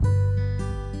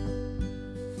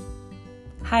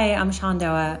Hi, I'm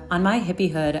Shondoa. On my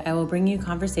hippiehood, I will bring you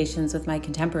conversations with my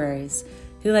contemporaries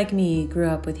who, like me, grew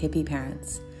up with hippie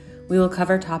parents. We will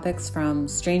cover topics from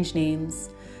strange names,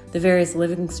 the various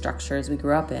living structures we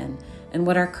grew up in, and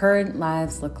what our current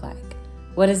lives look like.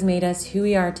 What has made us who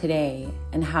we are today,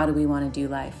 and how do we want to do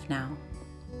life now?